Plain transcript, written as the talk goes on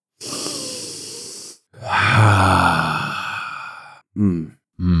Mm.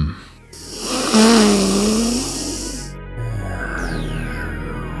 Mm.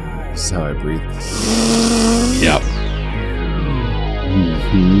 This is how I breathe. Yep.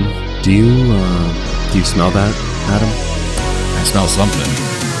 Mm-hmm. Do you smell that, Adam? I smell something.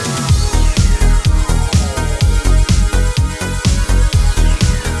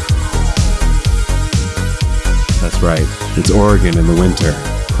 That's right. It's Oregon in the winter.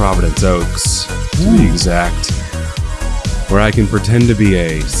 Providence Oaks, to be exact. Where I can pretend to be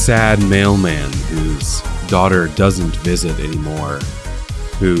a sad mailman whose daughter doesn't visit anymore,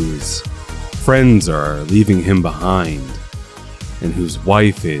 whose friends are leaving him behind, and whose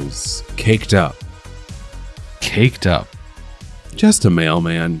wife is caked up. Caked up. Just a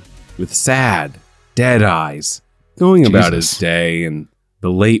mailman with sad, dead eyes, going about his Jesus. day in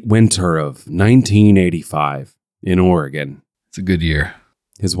the late winter of 1985 in Oregon. It's a good year.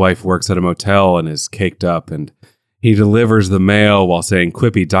 His wife works at a motel and is caked up, and he delivers the mail while saying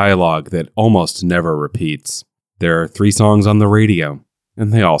quippy dialogue that almost never repeats. There are 3 songs on the radio,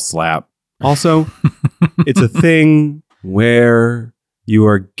 and they all slap. Also, it's a thing where you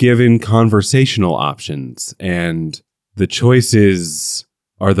are given conversational options, and the choices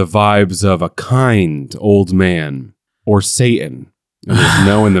are the vibes of a kind old man or Satan, and there's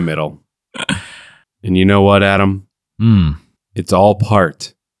no in the middle. And you know what, Adam? It's all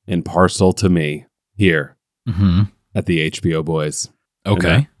part and parcel to me here at the HBO BOIZ.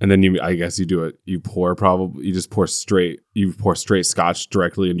 Okay. And then I guess you do it. You pour straight scotch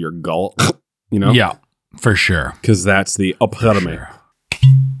directly into your gullet, you know? Yeah, for sure. Because that's the epitome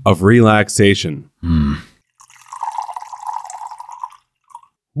of relaxation.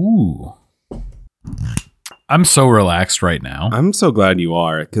 Ooh. I'm so relaxed right now. I'm so glad you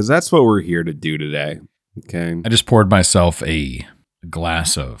are, because that's what we're here to do today. Okay. I just poured myself a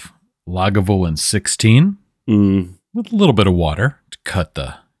glass of Lagavulin 16 with a little bit of water to cut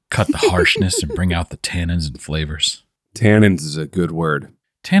the harshness and bring out the tannins and flavors. Tannins is a good word.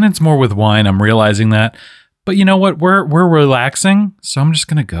 Tannins more with wine. I'm realizing that. But you know what? We're relaxing, so I'm just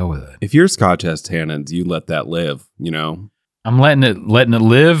going to go with it. If your scotch has tannins, you let that live, you know? I'm letting it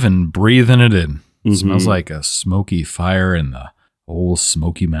live and breathing it in. It smells like a smoky fire in the old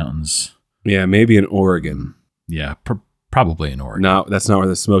Smoky Mountains. Yeah, maybe in Oregon. Yeah, probably in Oregon. No, that's not where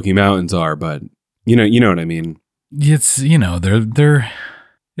the Smoky Mountains are, but you know what I mean. It's they're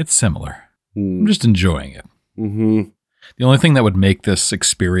it's similar. I'm just enjoying it. The only thing that would make this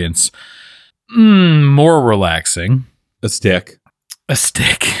experience more relaxing, a stick.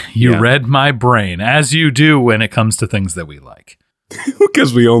 You read my brain, as you do when it comes to things that we like.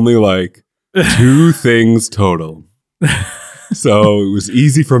 Because we only like 2 things total. So it was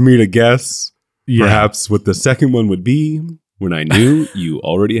easy for me to guess perhaps what the second one would be when I knew you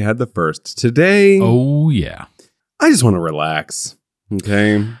already had the first. Today, oh yeah, I just want to relax.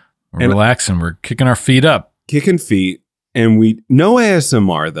 Okay, we're relaxing. We're kicking our feet up, kicking feet, and no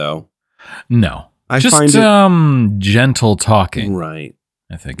ASMR though. No, I just find it gentle talking. Right,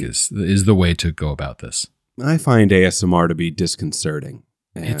 I think is the way to go about this. I find ASMR to be disconcerting.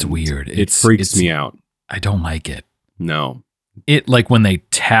 It's weird. It freaks me out. I don't like it. No. It, like when they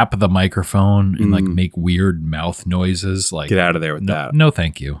tap the microphone and like make weird mouth noises, like get out of there with that. No,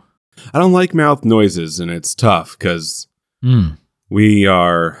 thank you. I don't like mouth noises, and it's tough because we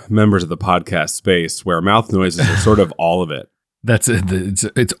are members of the podcast space where mouth noises are sort of all of it. That's it.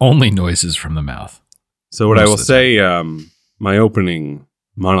 It's only noises from the mouth. So what I will say, my opening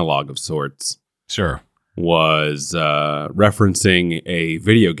monologue of sorts, sure, was referencing a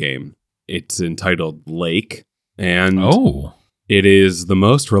video game. It's entitled Lake, and it is the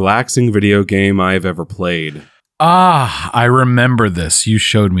most relaxing video game I've ever played. I remember this. You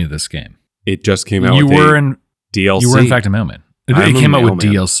showed me this game. It just came out with DLC. You were in fact a mailman. It came out with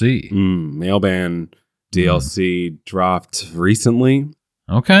DLC. Mailman DLC dropped recently.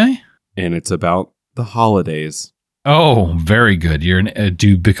 Okay. And it's about the holidays. Oh, very good. Do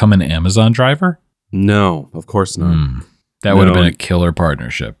you become an Amazon driver? No, of course not. That would have been a killer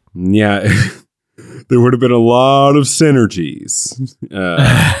partnership. Yeah. There would have been a lot of synergies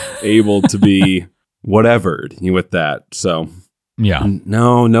able to be whatevered with that. So, yeah.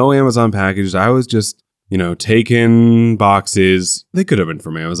 No Amazon packages. I was just, taking boxes. They could have been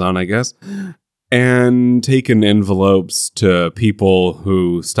from Amazon, I guess. And taking envelopes to people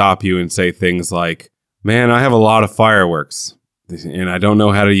who stop you and say things like, man, I have a lot of fireworks and I don't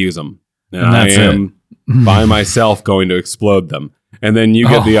know how to use them. And I am by myself going to explode them. And then you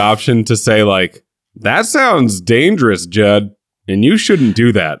get the option to say like, that sounds dangerous, Judd, and you shouldn't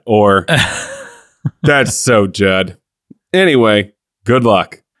do that. Or, that's so Judd. Anyway, good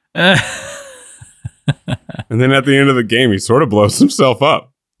luck. And then at the end of the game, he sort of blows himself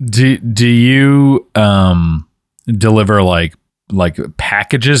up. Do you deliver like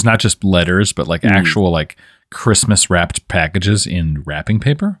packages, not just letters, but like actual like Christmas wrapped packages in wrapping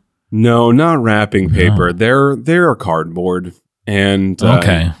paper? No, not wrapping paper. They're cardboard, and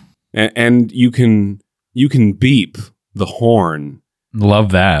okay, and you can beep the horn.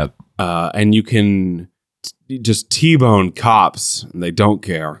 Love that. And you can just T-bone cops, and they don't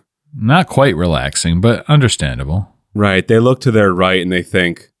care. Not quite relaxing, but understandable. Right. They look to their right and they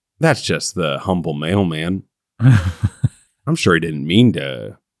think, that's just the humble mailman. I'm sure he didn't mean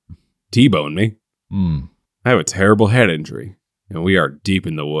to T-bone me. I have a terrible head injury, and we are deep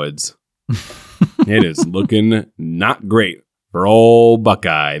in the woods. It is looking not great for old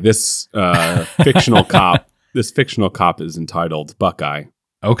Buckeye. This fictional cop is entitled Buckeye.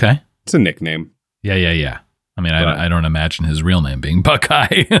 Okay. It's a nickname. Yeah. I mean, I don't imagine his real name being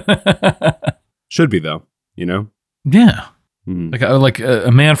Buckeye. Should be, though, you know? Yeah. Like a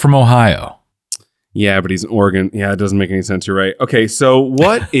man from Ohio. Yeah, but he's in Oregon. Yeah, it doesn't make any sense. You're right. Okay, so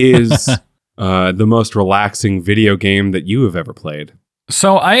what is the most relaxing video game that you have ever played?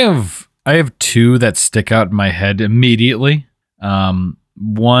 So I have two that stick out in my head immediately.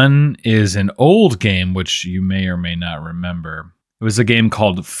 One is an old game, which you may or may not remember. It was a game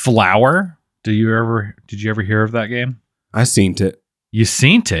called Flower. Did you ever hear of that game? I seen it. You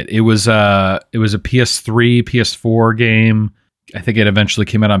seen it. It was a PS3, PS4 game. I think it eventually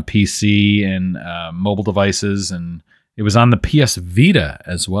came out on PC and mobile devices, and it was on the PS Vita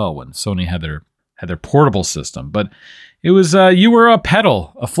as well when Sony had their portable system. But it was you were a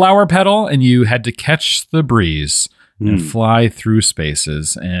flower petal, and you had to catch the breeze and fly through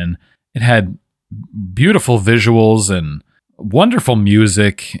spaces, and it had beautiful visuals and wonderful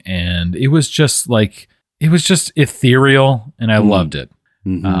music, and it was just ethereal, and I loved it.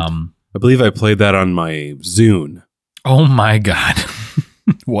 Mm-hmm. I believe I played that on my Zune. Oh my God.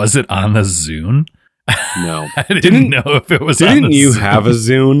 Was it on the Zune? No. I didn't know if it was on the Didn't you Zune. have a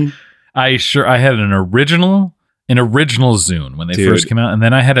Zune? I had an original Zune when they first came out, and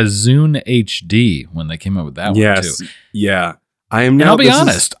then I had a Zune HD when they came out with that one too. Yes. Yeah. I am now. And I'll be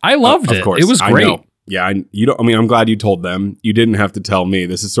honest, I loved it. Of course. It was great. I know. Yeah, I'm glad you told them. You didn't have to tell me.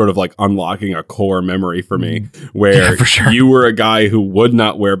 This is sort of like unlocking a core memory for me, where for sure. You were a guy who would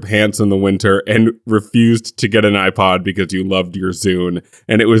not wear pants in the winter and refused to get an iPod because you loved your Zune,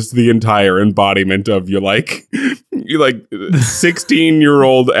 and it was the entire embodiment of you like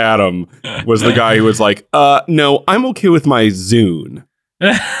 16-year-old Adam was the guy who was like, no, I'm okay with my Zune.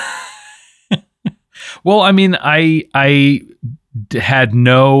 Well, I mean, I had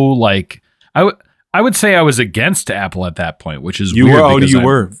no like I would say I was against Apple at that point, which is weird. You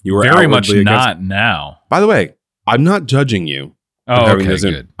were very much not now. By the way, I'm not judging you. Oh, okay,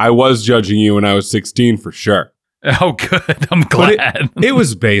 good. I was judging you when I was 16 for sure. Oh, good. I'm glad. It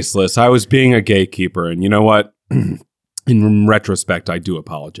was baseless. I was being a gatekeeper, and you know what? In retrospect, I do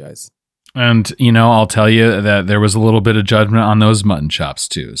apologize. And I'll tell you that there was a little bit of judgment on those mutton chops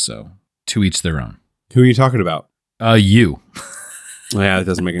too. So to each their own. Who are you talking about? You. Yeah, that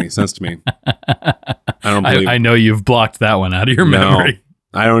doesn't make any sense to me. I know you've blocked that one out of your memory.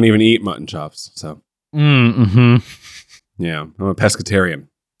 I don't even eat mutton chops. So, yeah, I'm a pescatarian.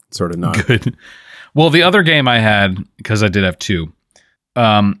 Sort of not. Good. Well, the other game I had, because I did have two,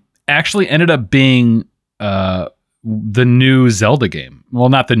 actually ended up being the new Zelda game. Well,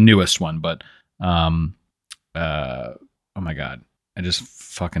 not the newest one, but oh my God, I just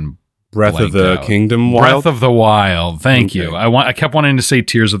fucking. Breath of the Kingdom Wild? Breath of the Wild. Thank you. I kept wanting to say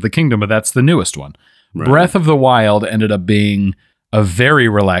Tears of the Kingdom, but that's the newest one. Right. Breath of the Wild ended up being a very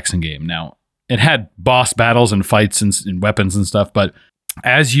relaxing game. Now, it had boss battles and fights and weapons and stuff, but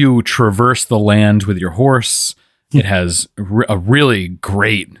as you traverse the land with your horse, it has a really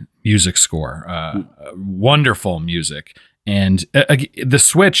great music score, wonderful music. And the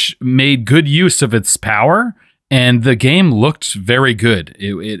Switch made good use of its power. And the game looked very good.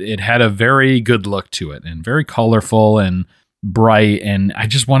 It had a very good look to it, and very colorful and bright. And I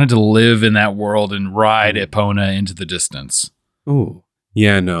just wanted to live in that world and ride Epona into the distance. Oh,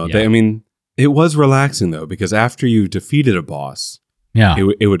 yeah, no. Yeah. It was relaxing though, because after you defeated a boss,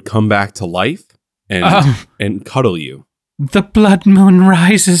 it would come back to life and cuddle you. The blood moon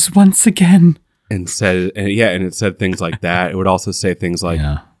rises once again. And it said things like that. It would also say things like,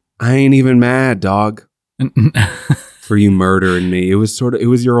 "I ain't even mad, dog." For you murdering me. It was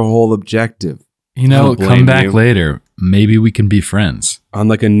your whole objective. Come back later. Maybe we can be friends. On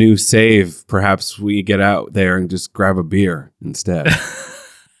like a new save, perhaps we get out there and just grab a beer instead.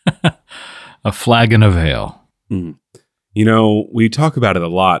 A flagon of ale. We talk about it a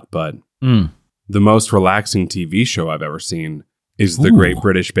lot, but the most relaxing TV show I've ever seen is The Ooh. Great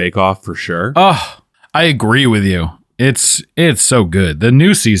British Bake Off for sure. Oh, I agree with you. It's so good. The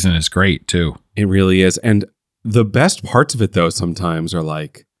new season is great too. It really is. And the best parts of it, though, sometimes are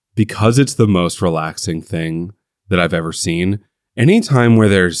like, because it's the most relaxing thing that I've ever seen, anytime where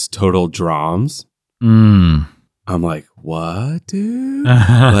there's total drams, I'm like, what, dude?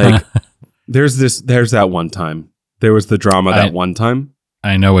 Like, there's that one time. There was the drama that one time.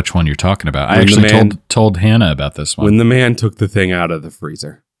 I know which one you're talking about. I When the actually told Hannah about this one. When the man took the thing out of the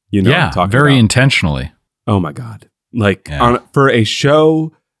freezer. You know what I'm talking very about. intentionally. Oh my God. Like for a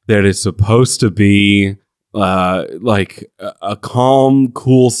show that is supposed to be like a calm,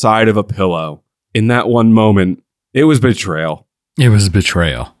 cool side of a pillow, in that one moment, it was betrayal. It was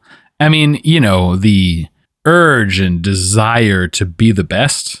betrayal. I mean, the urge and desire to be the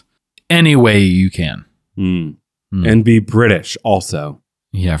best any way you can. And be British also.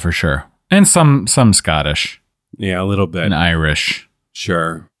 Yeah, for sure. And some Scottish. Yeah, a little bit. And Irish.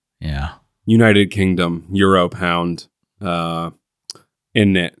 Sure. Yeah. United Kingdom, Euro pound,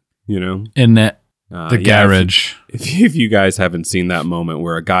 in it, In it. The garage. If you guys haven't seen that moment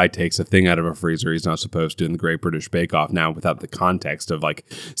where a guy takes a thing out of a freezer he's not supposed to in the Great British Bake Off, now without the context of like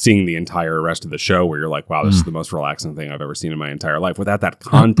seeing the entire rest of the show where you're like, wow, this is the most relaxing thing I've ever seen in my entire life. Without that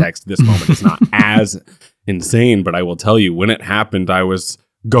context, this moment is not as insane. But I will tell you, when it happened, I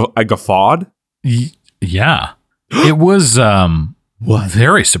guffawed. Yeah. It was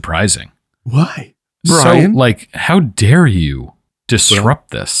very surprising. Why? Brian? So, how dare you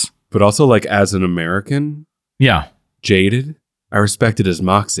disrupt this? But also, as an American, jaded, I respected his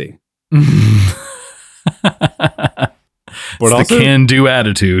moxie. But also, the can-do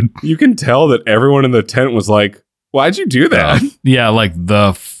attitude. You can tell that everyone in the tent was like, why'd you do that?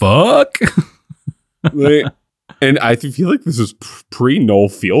 The fuck? And I feel like this was pre-Noel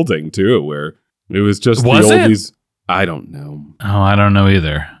Fielding, too, where it was just was the it? oldies. I don't know. Oh, I don't know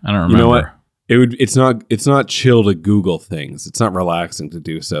either. I don't remember. You know what? It's not chill to Google things. It's not relaxing to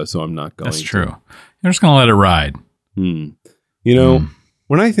do so I'm not going to. That's true. You're just going to let it ride. When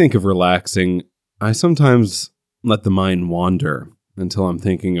I think of relaxing, I sometimes let the mind wander until I'm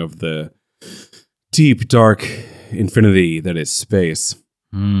thinking of the deep, dark infinity that is space.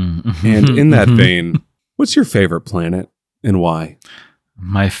 And in that vein, what's your favorite planet and why?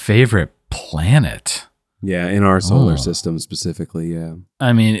 My favorite planet? Yeah, in our solar system specifically, yeah.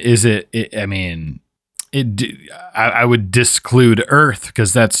 I mean, I would disclude Earth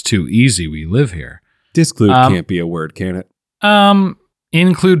because that's too easy. We live here. Disclude can't be a word, can it?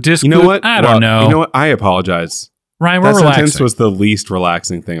 Include, disclude. You know what? I don't know. You know what? I apologize. Ryan, we're that relaxing. sentence was the least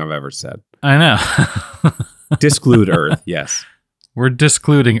relaxing thing I've ever said. I know. Disclude Earth, yes. We're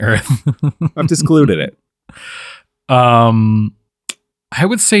discluding Earth. I've discluded it. I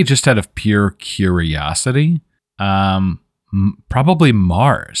would say just out of pure curiosity, probably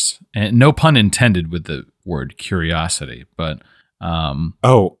Mars. And no pun intended with the word curiosity, but not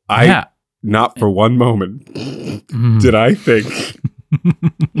for one moment did I think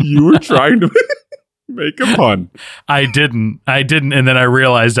you were trying to make a pun. I didn't, and then I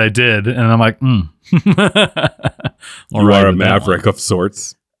realized I did, and I'm like, You are a maverick of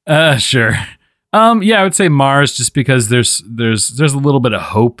sorts. Sure. I would say Mars, just because there's a little bit of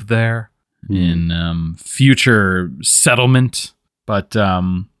hope there in future settlement. But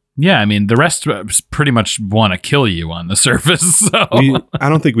the rest pretty much want to kill you on the surface. So I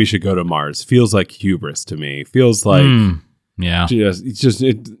don't think we should go to Mars. Feels like hubris to me. Feels like it's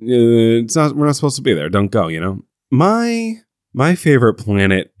not. We're not supposed to be there. Don't go. My favorite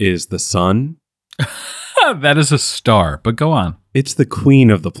planet is the sun. That is a star. But go on. It's the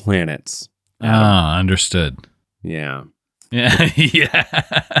queen of the planets. Understood. Yeah. Yeah.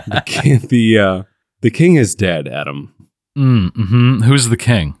 The king is dead, Adam. Who's the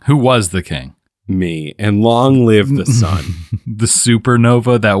king? Who was the king? Me. And long live the sun. The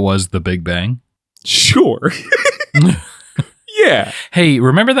supernova that was the Big Bang? Sure. Yeah. Hey,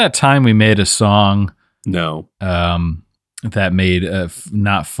 remember that time we made a song? No. That made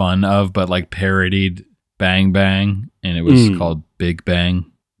not fun of, but parodied Bang Bang, and it was called Big Bang.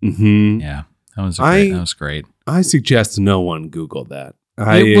 Mm-hmm. Yeah. That was great. I suggest no one Google that.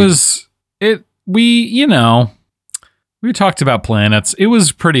 We talked about planets. It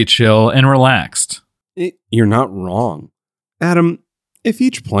was pretty chill and relaxed. You're not wrong. Adam, if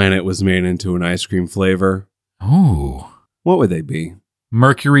each planet was made into an ice cream flavor, what would they be?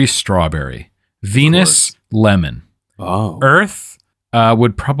 Mercury, strawberry. Venus, lemon. Oh. Earth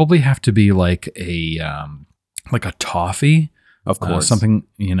would probably have to be like a toffee. Of course. Something,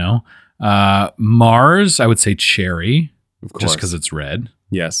 Mars, I would say cherry. Of course. Just because it's red.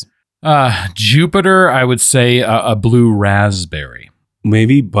 Yes. Jupiter, I would say a blue raspberry.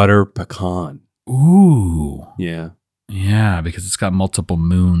 Maybe butter pecan. Ooh. Yeah. Yeah, because it's got multiple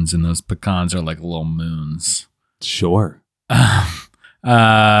moons, and those pecans are like little moons. Sure.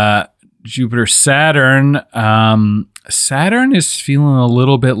 Jupiter, Saturn. Saturn is feeling a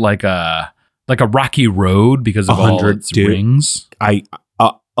little bit like a rocky road because of all its rings.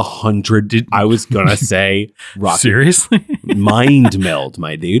 100. I was gonna say rocky. Seriously? Mind meld,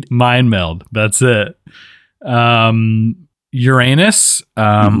 my dude. Mind meld. That's it. Uranus,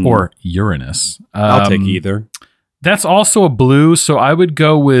 or Uranus. I'll take either. That's also a blue, so I would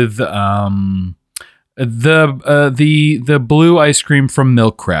go with the blue ice cream from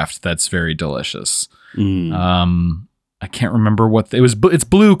Milkcraft. That's very delicious. I can't remember what it was. It's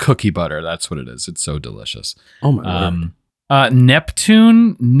blue cookie butter. That's what it is. It's so delicious. Oh my word.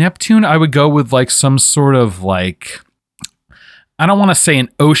 Neptune, I would go with like some sort of like, I don't want to say an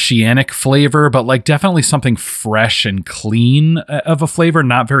oceanic flavor, but like definitely something fresh and clean of a flavor,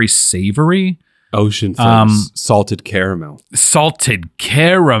 not very savory. Ocean things. Salted caramel. Salted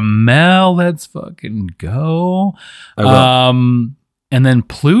caramel. Let's fucking go. And then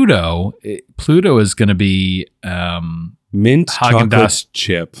Pluto. Pluto is going to be mint chocolate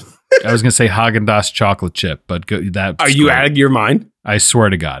chip. I was going to say Haagen-Dazs chocolate chip, but are you out of your mind? I swear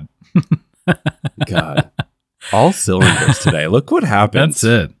to God. God. All cylinders today. Look what happens.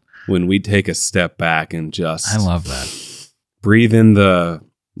 That's it. When we take a step back and just... I love that. Breathe in the,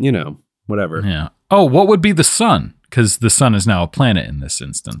 whatever. Yeah. Oh, what would be the sun? Because the sun is now a planet in this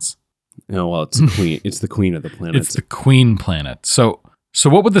instance. Oh, well, it's the queen. It's the queen of the planets. It's the queen planet. So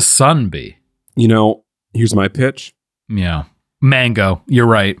what would the sun be? Here's my pitch. Yeah. Mango. You're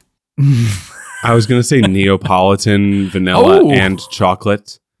right. I was going to say Neapolitan, vanilla, and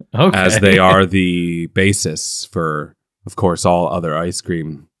chocolate. Okay. As they are the basis for, of course, all other ice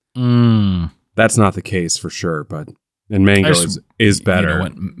cream. That's not the case for sure, and mango is better.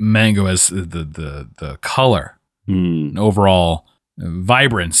 Mango is the color, overall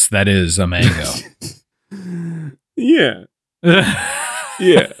vibrance that is a mango. Yeah.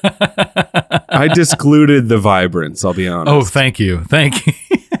 Yeah. I discluded the vibrance, I'll be honest. Oh, thank you.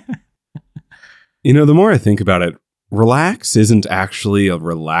 The more I think about it, relax isn't actually a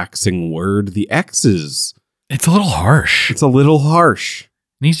relaxing word. The X is. It's a little harsh. It's a little harsh. It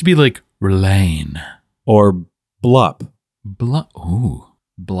needs to be like relain. Or blup. Ooh.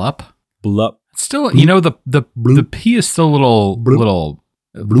 Blup? Blup. Still, the P is still a little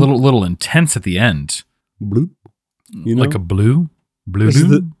intense at the end. Bloop. Like a blue? Blue.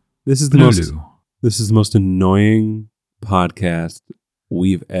 This is the most annoying podcast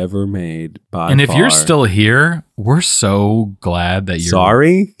we've ever made by far. And if you're still here, we're so glad that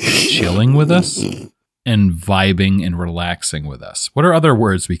you're chilling with us and vibing and relaxing with us. What are other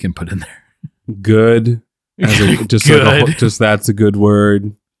words we can put in there? Good. Good. Just that's a good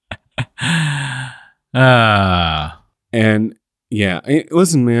word. And yeah,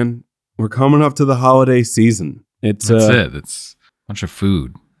 listen, man, we're coming up to the holiday season. That's it. It's a bunch of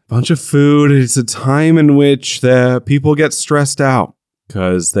food. It's a time in which the people get stressed out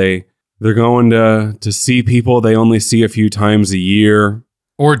because they're going to see people they only see a few times a year.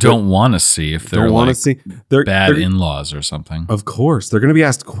 Or don't want to see if they're they're bad in-laws or something. Of course. They're going to be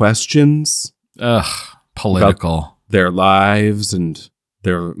asked questions. Political. About their lives and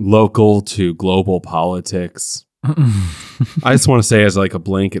their local to global politics. I just want to say as like a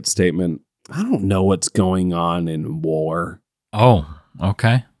blanket statement, I don't know what's going on in war. Oh,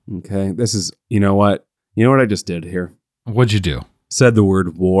 okay. Okay. This is, you know what I just did here? What'd you do? Said the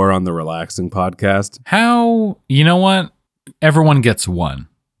word war on the Relaxing podcast. How, you know what? Everyone gets one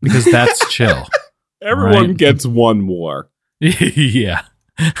because that's chill. Everyone gets one war. Yeah.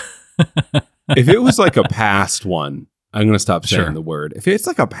 If it was like a past one, I'm going to stop saying the word. If it's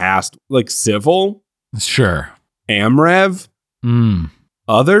like a past, like civil. Sure. AMREV.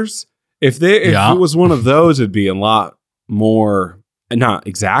 Others. If it was one of those, it'd be a lot more, not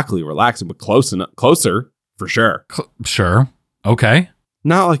exactly relaxing, but closer for sure. Sure. Okay.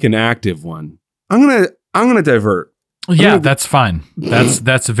 Not like an active one. I'm gonna divert. Yeah, that's fine.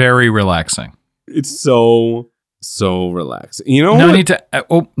 That's very relaxing. It's so relaxing. You know what? I need to.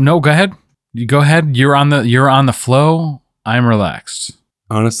 No, go ahead. You go ahead. You're on the flow. I'm relaxed.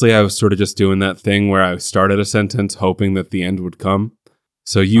 Honestly, I was sort of just doing that thing where I started a sentence hoping that the end would come.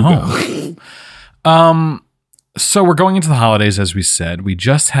 So you go. So we're going into the holidays, as we said. We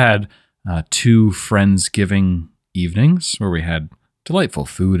just had 2 Friendsgiving evenings where we had delightful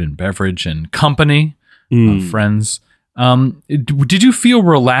food and beverage and company of friends. Did you feel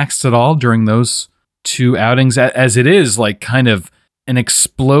relaxed at all during those 2 outings? As it is like kind of an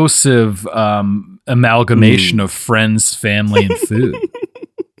explosive amalgamation of friends, family, and food.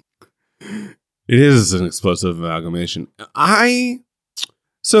 It is an explosive amalgamation.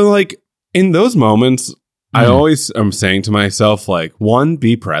 So like in those moments, I always am saying to myself, like, 1,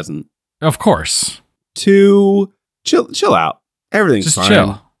 be present. Of course. 2, chill out. Everything's just fine.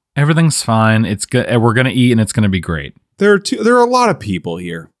 Chill. Everything's fine. It's good. We're gonna eat, and it's gonna be great. There are a lot of people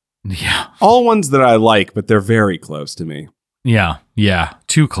here. Yeah. All ones that I like, but they're very close to me. Yeah.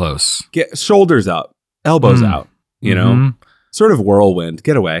 Too close. Get shoulders up, elbows out. You know, sort of whirlwind.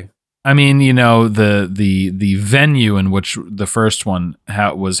 Get away. I mean, you know, the venue in which the first one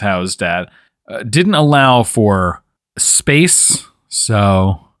was housed at didn't allow for space.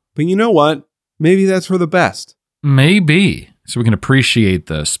 So, but you know what? Maybe that's for the best. Maybe. So we can appreciate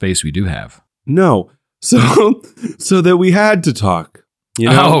the space we do have. No. So that we had to talk. You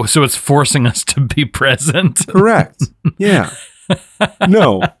know? Oh, so it's forcing us to be present. Correct. Yeah.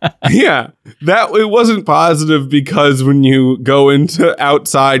 No. Yeah. That it wasn't positive because when you go into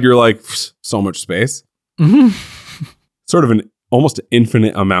outside, you're like, so much space. Sort of an almost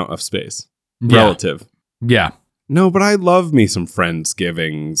infinite amount of space. Relative. Yeah. No, but I love me some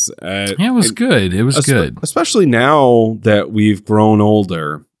Friendsgivings. It was good. It was good. Especially now that we've grown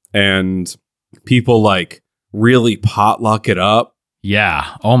older and people like really potluck it up.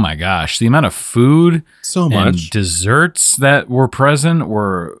 Yeah. Oh my gosh. The amount of food so much and desserts that were present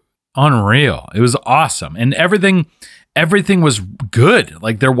were unreal. It was awesome. And everything was good.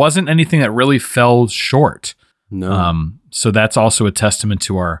 Like there wasn't anything that really fell short. No. So that's also a testament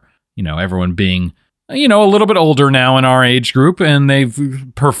to our, you know, everyone being, you know, a little bit older now in our age group, and they've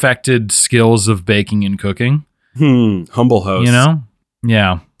perfected skills of baking and cooking. Humble host. You know?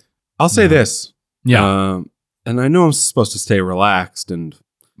 Yeah. I'll say this. Yeah. And I know I'm supposed to stay relaxed and...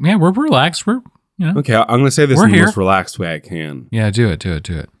 Yeah, we're relaxed. We're, you know. Okay, I'm going to say this in the most relaxed way I can. Yeah, do it.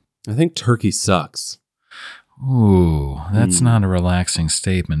 I think turkey sucks. Ooh, that's not a relaxing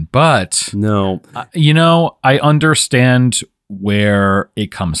statement, but... No. You know, I understand where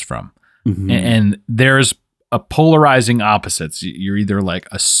it comes from. And there's a polarizing opposites. You're either like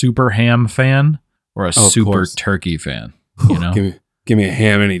a super ham fan or a super turkey fan. You know, give me a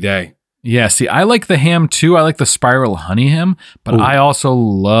ham any day. Yeah, see, I like the ham too. I like the spiral honey ham, but I also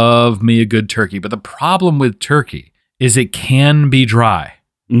love me a good turkey. But the problem with turkey is it can be dry,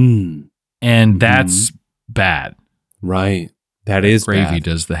 and that's bad. Right, that is gravy bad.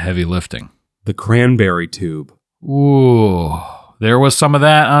 Does the heavy lifting. The cranberry tube. Ooh. There was some of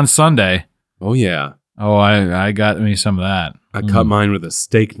that on Sunday. Oh, yeah. Oh, I got me some of that. I cut mine with a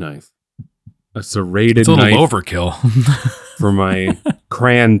steak knife. A serrated knife. It's a little overkill. For my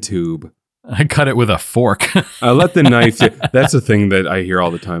cran tube. I cut it with a fork. I let the knife... That's a thing that I hear all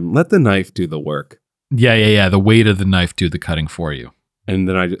the time. Let the knife do the work. Yeah. The weight of the knife do the cutting for you. And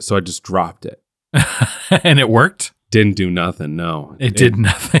then I just dropped it. And it worked? Didn't do nothing, no. It did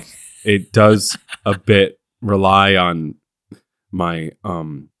nothing. It does a bit rely on... my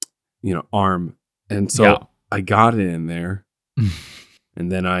arm, and so I got it in there, and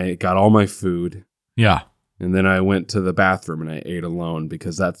then I got all my food, and then I went to the bathroom and I ate alone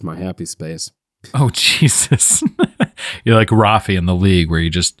because that's my happy space. Oh Jesus. You're like Rafi in the league where you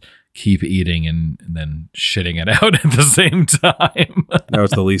just keep eating and then shitting it out at the same time. That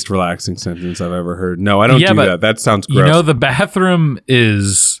was the least relaxing sentence I've ever heard. No, I don't do that. That sounds gross. You know, the bathroom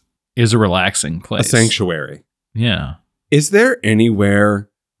is a relaxing place, a sanctuary. Yeah. Is there anywhere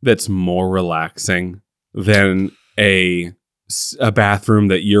that's more relaxing than a bathroom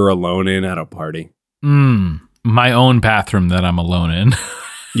that you're alone in at a party? My own bathroom that I'm alone in.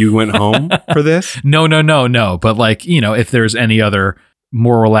 You went home for this? No. But like, you know, if there's any other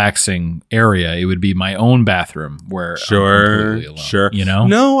more relaxing area, it would be my own bathroom where I'm completely alone. Sure. You know?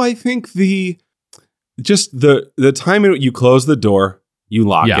 No, I think the time you close the door, you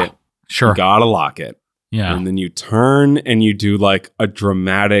lock it. Sure. You gotta lock it. Yeah. And then you turn and you do like a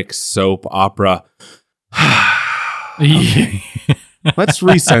dramatic soap opera. Let's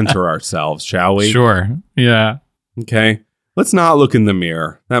recenter ourselves, shall we? Sure. Yeah. Okay. Let's not look in the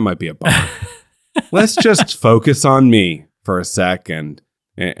mirror. That might be a bummer. Let's just focus on me for a sec and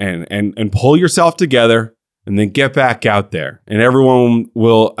pull yourself together and then get back out there. And everyone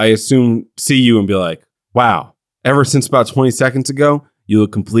will, I assume, see you and be like, wow, ever since about 20 seconds ago, you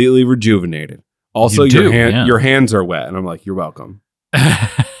look completely rejuvenated. Also, your hands are wet. And I'm like, you're welcome.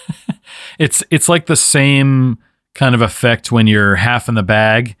 It's like the same kind of effect when you're half in the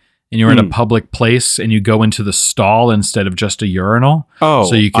bag and you're in a public place and you go into the stall instead of just a urinal. Oh,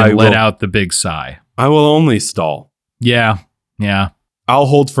 so you can let out the big sigh. I will only stall. Yeah. I'll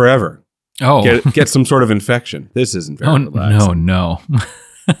hold forever. Oh, get some sort of infection. This isn't very relaxing. No.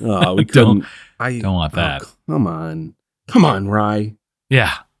 Oh, we couldn't. Don't want that. Come on, Rye.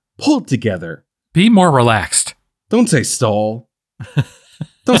 Yeah. Pull it together. Be more relaxed. Don't say stall.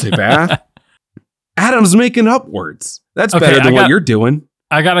 Don't say bath. Adam's making up words. That's better than what you're doing.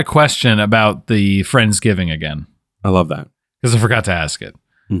 I got a question about the Friendsgiving again. I love that. Because I forgot to ask it.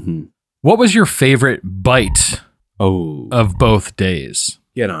 Mm-hmm. What was your favorite bite of both days?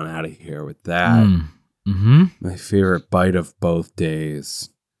 Get on out of here with that. Mm-hmm. My favorite bite of both days.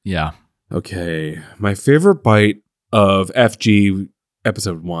 Yeah. Okay. My favorite bite of FG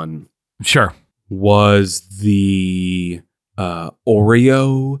episode 1. Sure. Was the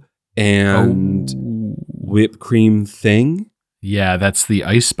Oreo and whipped cream thing. Yeah, that's the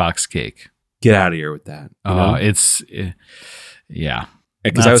icebox cake. Get out of here with that. Yeah.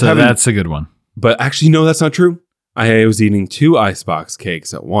 That's a good one. But actually, no, that's not true. I was eating 2 icebox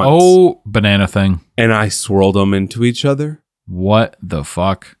cakes at once. Oh, banana thing. And I swirled them into each other. What the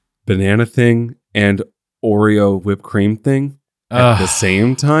fuck? Banana thing and Oreo whipped cream thing at the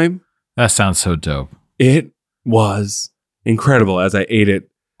same time. That sounds so dope. It was incredible as I ate it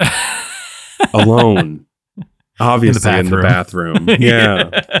alone. Obviously in the bathroom.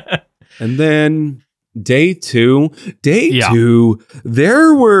 Yeah. And then day two,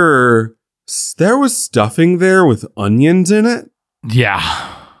 there was stuffing there with onions in it. Yeah.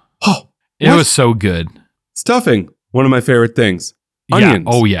 Oh, it was so good. Stuffing, one of my favorite things. Onions.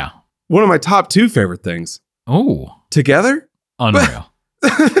 Yeah. Oh, yeah. One of my top 2 favorite things. Oh. Together? Unreal.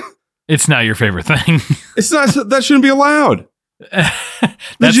 It's not your favorite thing. It's not. That shouldn't be allowed.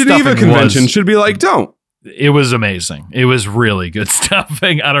 The Geneva Convention should be like, don't. It was amazing. It was really good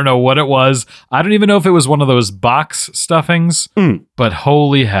stuffing. I don't know what it was. I don't even know if it was one of those box stuffings, but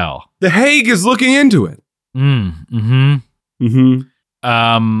holy hell. The Hague is looking into it.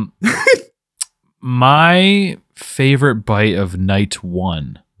 My favorite bite of night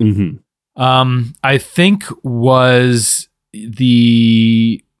 1, I think was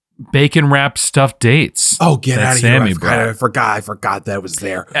the bacon wrapped stuffed dates. Oh, get out of here. I forgot that was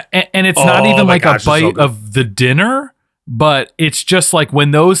there. And it's not even like a bite of the dinner, but it's just like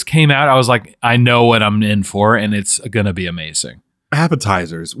when those came out, I was like, I know what I'm in for, and it's going to be amazing.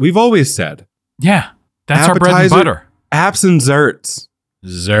 Appetizers. We've always said. Yeah. That's our bread and butter. Apps and zerts.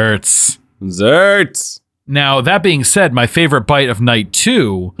 Zerts. Now, that being said, my favorite bite of night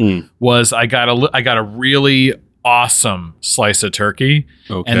 2 was I got a really awesome slice of turkey.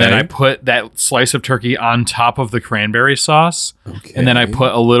 Okay. And then I put that slice of turkey on top of the cranberry sauce. Okay. And then I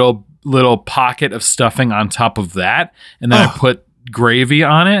put a little pocket of stuffing on top of that. And then I put gravy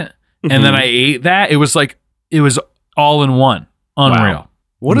on it. And then I ate that. It was all in one. Unreal. Wow.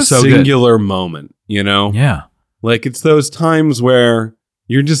 What a singular moment, you know? Yeah. Like it's those times where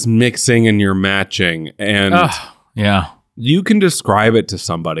you're just mixing and you're matching and yeah. You can describe it to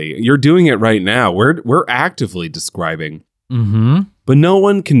somebody. You're doing it right now. We're actively describing. But no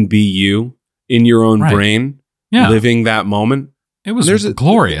one can be you in your own brain, living that moment. It was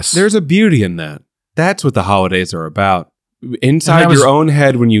glorious. There's a beauty in that. That's what the holidays are about. Inside your own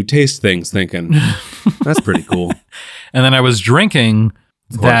head when you taste things, thinking, that's pretty cool. And then I was drinking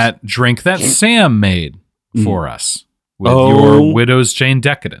that drink that Sam made for us with your Widow's Jane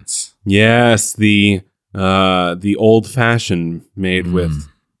Decadence. Yes, the old fashioned made with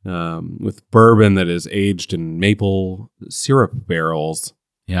bourbon that is aged in maple syrup barrels.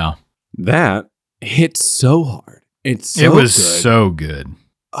 Yeah, that hits so hard. It was so good.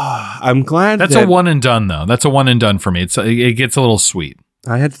 I'm glad that's a one and done though. That's a one and done for me. It gets a little sweet.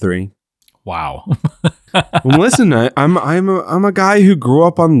 I had 3. Wow. Well, listen, I'm a guy who grew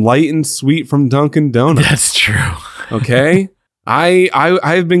up on light and sweet from Dunkin' Donuts. That's true. Okay.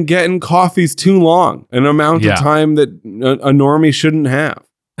 I've been getting coffees too long, an amount of time that a normie shouldn't have.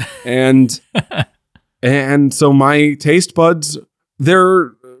 And so my taste buds, they're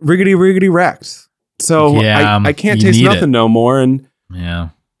riggedy wrecked. So I can't taste nothing no more.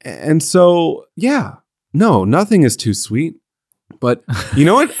 And so, no, nothing is too sweet. But you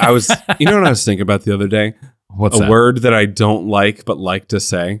know what I was thinking about the other day? What's that? A word that I don't like, but like to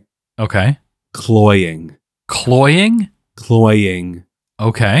say. Okay. Cloying. Cloying? Cloying.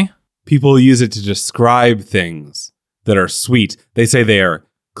 Okay. People use it to describe things that are sweet. They say they are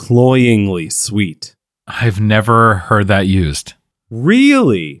cloyingly sweet. I've never heard that used.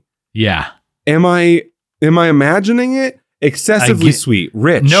 Really? Yeah. Am I imagining it? Excessively sweet,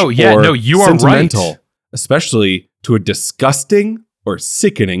 rich, you are sentimental, right. Especially to a disgusting or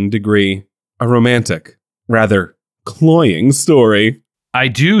sickening degree. A romantic, rather cloying story. I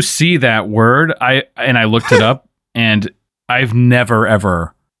do see that word. I looked it up, and I've never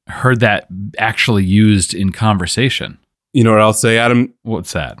ever heard that actually used in conversation. You know what I'll say, Adam?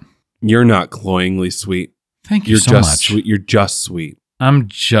 What's that? You're not cloyingly sweet. Thank you You're so just much. Sweet. You're just sweet. I'm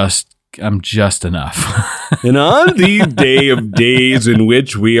just enough. And on the day of days in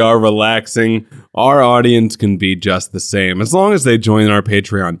which we are relaxing, our audience can be just the same as long as they join our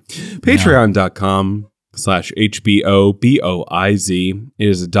Patreon. Patreon.com/HBOBOIZ. It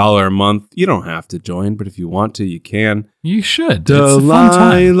is $1 a month. You don't have to join, but if you want to, you can. You should. Delilah. It's a fun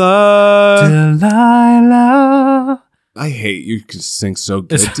time. Delilah. I hate you. You sing so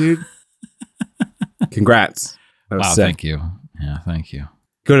good, dude. Congrats. That was Wow, sick. thank you. Yeah, thank you.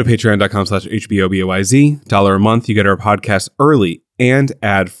 Go to patreon.com/HBOBOIZ. $1 a month. You get our podcast early and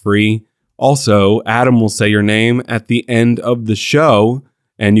ad-free. Also, Adam will say your name at the end of the show,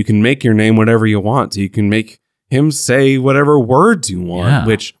 and you can make your name whatever you want. So you can make him say whatever words you want,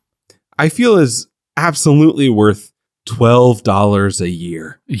 which I feel is absolutely worth $12 a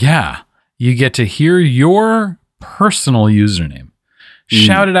year. Yeah. You get to hear your personal username.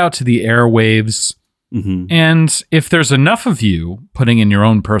 Shout it out to the airwaves. Mm-hmm. And if there's enough of you putting in your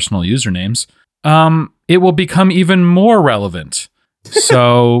own personal usernames, it will become even more relevant.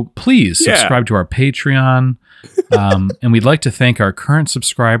 So please subscribe to our Patreon. And we'd like to thank our current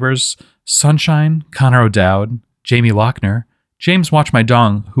subscribers, Sunshine, Connor O'Dowd, Jamie Lochner, James Watch My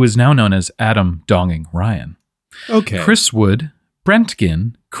Dong, who is now known as Adam Donging Ryan. Okay. Chris Wood, Brent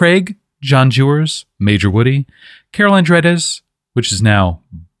Ginn, Craig, John Jewers, Major Woody, Caroline Dredes, which is now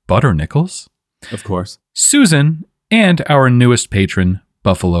Butter Nichols, Of course. Susan, and our newest patron,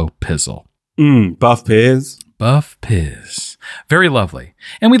 Buffalo Pizzle. Buff Piz. Buff Piz. Very lovely.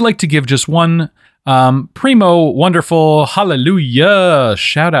 And we'd like to give just one primo, wonderful, hallelujah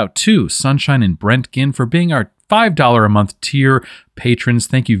shout out to Sunshine and Brent Ginn for being our $5 a month tier patrons.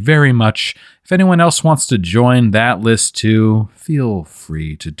 Thank you very much. If anyone else wants to join that list too, feel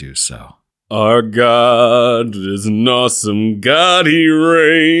free to do so. Our God is an awesome God, he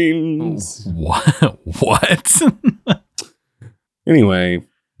reigns. What? Anyway.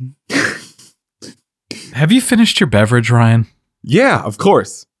 Have you finished your beverage, Ryan? Yeah, of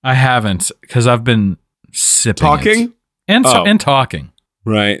course. I haven't, because I've been sipping Talking? and talking.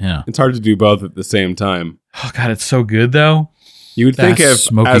 Right. Yeah. It's hard to do both at the same time. Oh, God, it's so good, though. You would think That's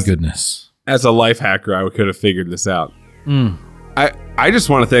smoky goodness. As a life hacker, I could have figured this out. Mm. I just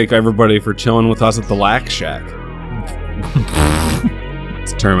want to thank everybody for chilling with us at the Lack Shack.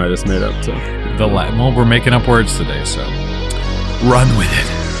 It's a term I just made up. So. Well, we're making up words today, so run with it.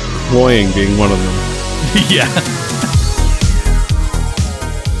 Cloying being one of them. Yeah.